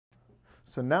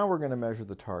So now we're going to measure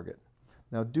the target.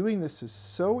 Now doing this is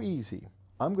so easy.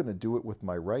 I'm going to do it with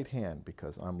my right hand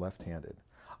because I'm left-handed.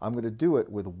 I'm going to do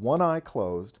it with one eye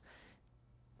closed.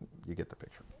 You get the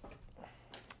picture.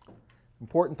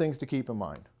 Important things to keep in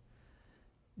mind.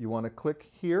 You want to click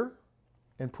here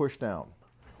and push down.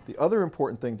 The other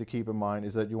important thing to keep in mind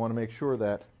is that you want to make sure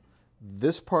that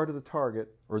this part of the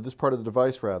target, or this part of the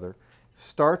device rather,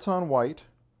 starts on white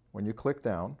when you click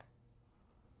down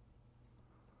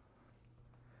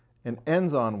and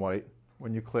ends on white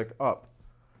when you click up.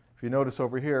 If you notice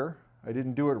over here, I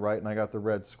didn't do it right and I got the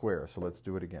red square, so let's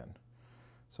do it again.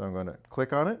 So I'm going to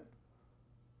click on it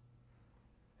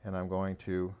and I'm going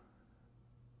to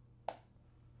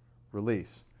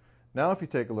release. Now if you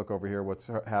take a look over here, what's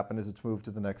happened is it's moved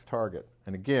to the next target.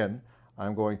 And again,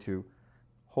 I'm going to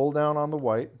hold down on the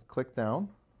white, click down,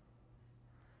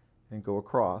 and go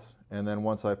across. And then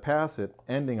once I pass it,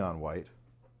 ending on white,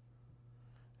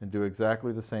 and do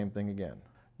exactly the same thing again.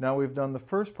 Now we've done the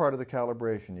first part of the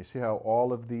calibration. You see how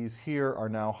all of these here are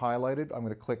now highlighted? I'm going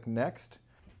to click Next.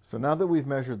 So now that we've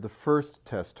measured the first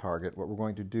test target, what we're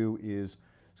going to do is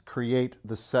create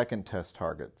the second test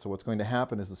target. So what's going to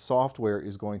happen is the software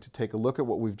is going to take a look at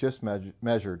what we've just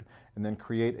measured and then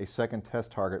create a second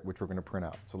test target which we're going to print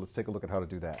out. So let's take a look at how to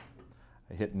do that.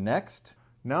 I hit Next.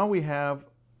 Now we have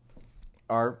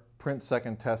our print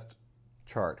second test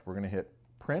chart. We're going to hit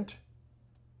Print,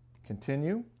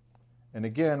 Continue, and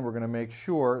again we're going to make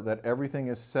sure that everything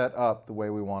is set up the way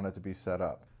we want it to be set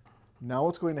up. Now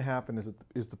what's going to happen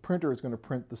is the printer is going to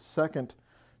print the second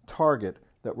target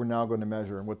that we're now going to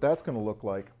measure. And what that's going to look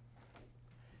like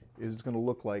is it's going to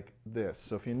look like this.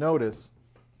 So if you notice,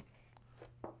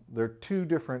 there are two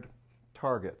different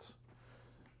targets.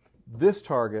 This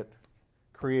target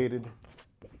created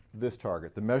this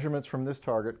target. The measurements from this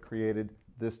target created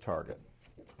this target.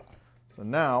 So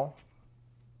now,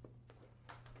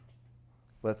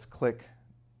 let's click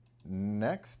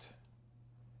Next.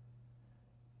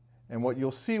 And what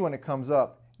you'll see when it comes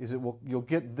up is you'll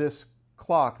get this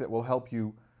clock that will help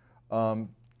you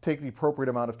take the appropriate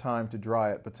amount of time to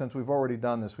dry it. But since we've already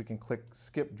done this, we can click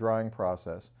Skip Drying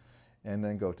Process and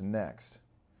then go to Next.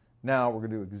 Now we're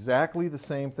going to do exactly the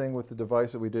same thing with the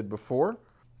device that we did before.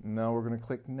 Now we're going to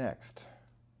click Next.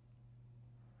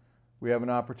 We have an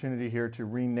opportunity here to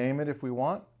rename it if we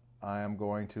want. I am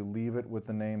going to leave it with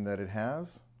the name that it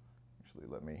has. Actually,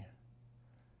 let me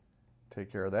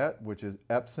take care of that, which is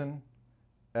Epson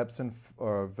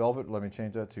Velvet. Let me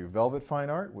change that to Velvet Fine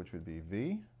Art, which would be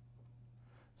V.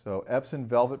 So Epson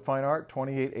Velvet Fine Art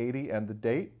 2880 and the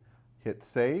date. Hit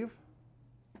Save.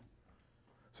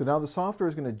 So now the software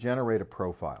is going to generate a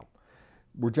profile.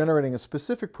 We're generating a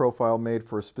specific profile made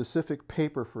for a specific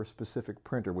paper for a specific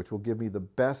printer, which will give me the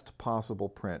best possible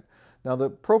print. Now the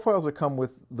profiles that come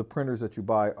with the printers that you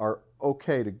buy are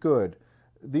okay to good.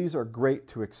 These are great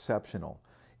to exceptional.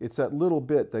 It's that little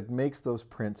bit that makes those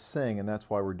prints sing, and that's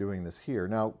why we're doing this here.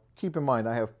 Now keep in mind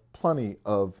I have plenty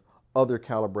of other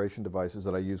calibration devices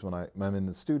that I use when I'm in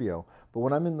the studio, but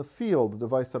when I'm in the field, the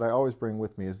device that I always bring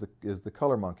with me is the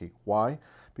ColorMunki. Why?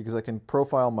 Because I can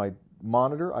profile my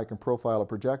monitor, I can profile a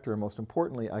projector, and most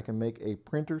importantly, I can make a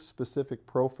printer-specific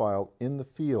profile in the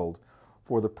field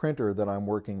for the printer that I'm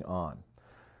working on.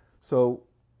 So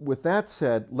with that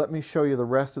said, let me show you the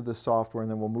rest of the software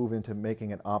and then we'll move into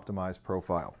making an optimized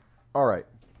profile. All right,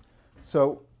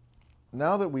 so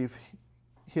now that we've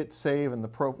hit Save and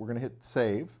we're going to hit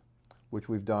Save, which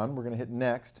we've done. We're going to hit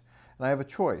Next, and I have a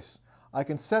choice. I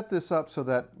can set this up so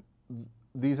that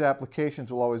these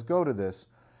applications will always go to this,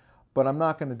 but I'm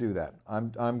not going to do that.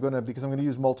 Because I'm going to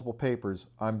use multiple papers,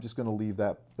 I'm just going to leave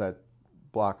that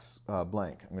box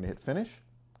blank. I'm going to hit Finish,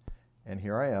 and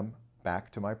here I am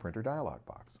back to my printer dialog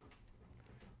box.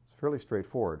 It's fairly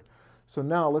straightforward. So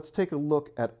now let's take a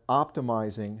look at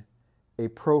optimizing a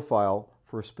profile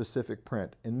for a specific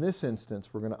print. In this instance,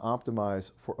 we're going to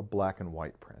optimize for a black and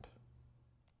white print.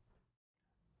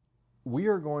 We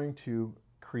are going to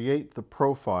create the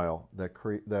profile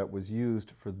that was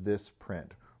used for this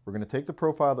print. We're going to take the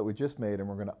profile that we just made and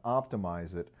we're going to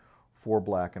optimize it for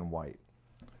black and white.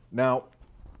 Now,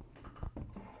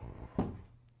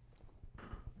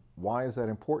 why is that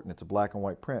important? It's a black and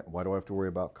white print. Why do I have to worry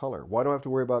about color? Why do I have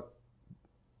to worry about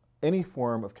any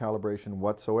form of calibration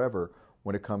whatsoever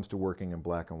when it comes to working in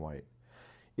black and white?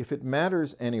 If it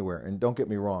matters anywhere, and don't get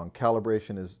me wrong,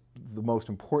 calibration is the most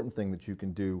important thing that you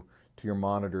can do to your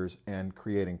monitors and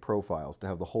creating profiles, to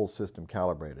have the whole system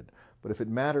calibrated. But if it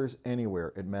matters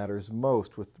anywhere, it matters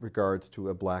most with regards to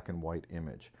a black and white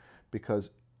image, because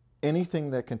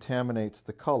anything that contaminates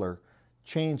the color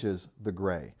changes the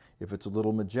gray. If it's a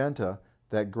little magenta,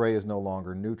 that gray is no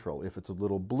longer neutral. If it's a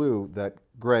little blue, that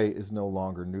gray is no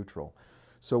longer neutral.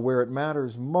 So where it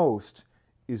matters most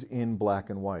is in black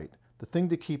and white. The thing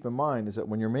to keep in mind is that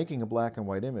when you're making a black and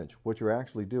white image, what you're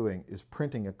actually doing is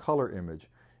printing a color image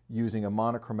using a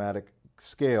monochromatic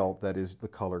scale that is the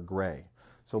color gray.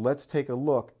 So let's take a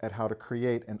look at how to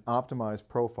create an optimized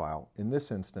profile, in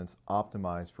this instance,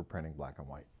 optimized for printing black and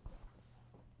white.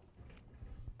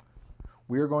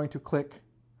 We are going to click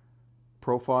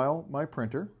Profile My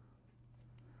Printer.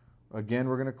 Again,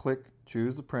 we're going to click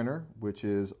Choose the Printer, which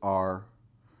is our,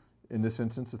 in this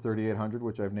instance, the 3800,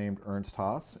 which I've named Ernst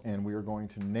Haas, and we are going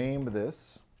to name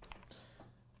this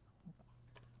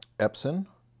Epson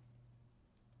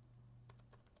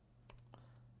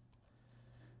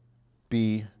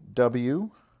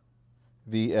BW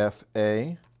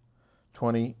VFA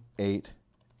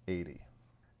 2880.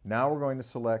 Now we're going to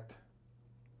select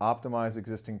Optimize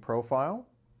Existing Profile.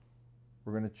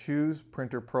 We're going to choose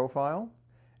Printer Profile,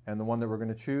 and the one that we're going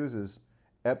to choose is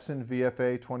Epson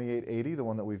VFA 2880, the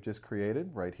one that we've just created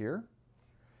right here.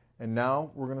 And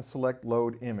now we're going to select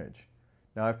Load Image.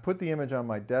 Now I've put the image on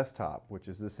my desktop, which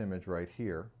is this image right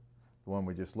here, the one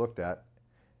we just looked at.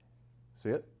 See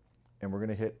it? And we're going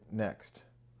to hit Next.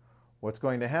 What's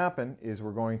going to happen is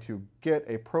we're going to get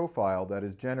a profile that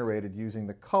is generated using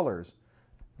the colors.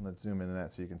 And let's zoom in on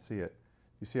that so you can see it.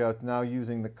 You see how it's now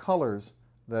using the colors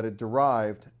that it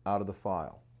derived out of the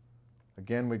file.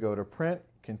 Again, we go to Print,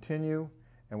 Continue,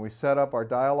 and we set up our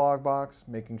dialog box,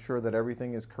 making sure that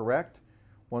everything is correct.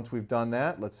 Once we've done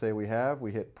that, let's say we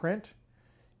hit Print.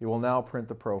 It will now print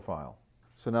the profile.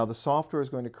 So now the software is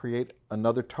going to create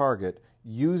another target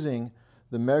using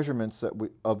the measurements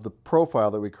of the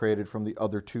profile that we created from the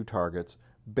other two targets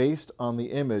based on the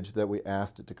image that we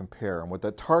asked it to compare. And what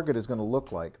that target is going to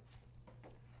look like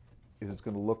is it's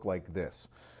going to look like this.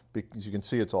 Because you can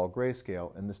see it's all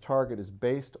grayscale, and this target is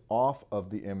based off of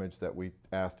the image that we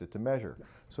asked it to measure.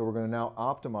 So we're going to now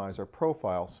optimize our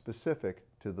profile specific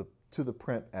to the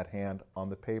print at hand on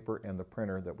the paper and the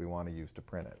printer that we want to use to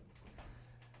print it.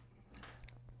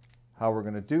 How we're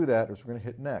going to do that is we're going to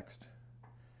hit Next.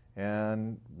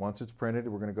 And once it's printed,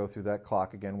 we're going to go through that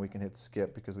clock again. We can hit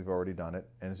Skip because we've already done it.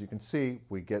 And as you can see,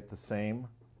 we get the same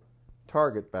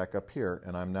target back up here,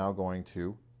 and I'm now going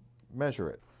to measure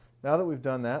it. Now that we've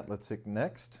done that, let's hit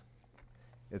Next.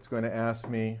 It's going to ask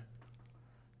me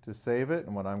to save it,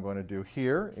 and what I'm going to do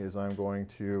here is I'm going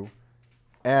to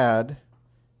add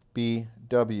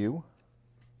BW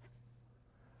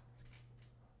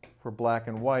for black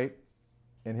and white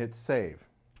and hit Save.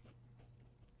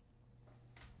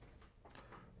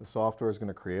 The software is going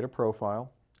to create a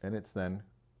profile, and it's then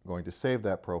going to save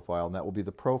that profile, and that will be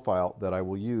the profile that I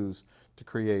will use to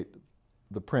create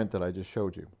the print that I just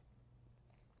showed you.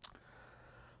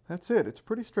 That's it. It's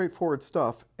pretty straightforward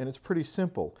stuff, and it's pretty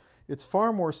simple. It's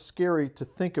far more scary to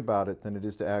think about it than it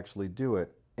is to actually do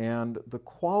it, and the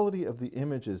quality of the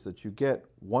images that you get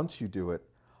once you do it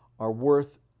are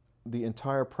worth the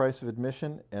entire price of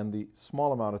admission and the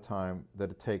small amount of time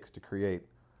that it takes to create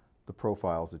the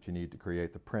profiles that you need to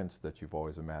create the prints that you've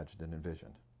always imagined and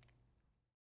envisioned.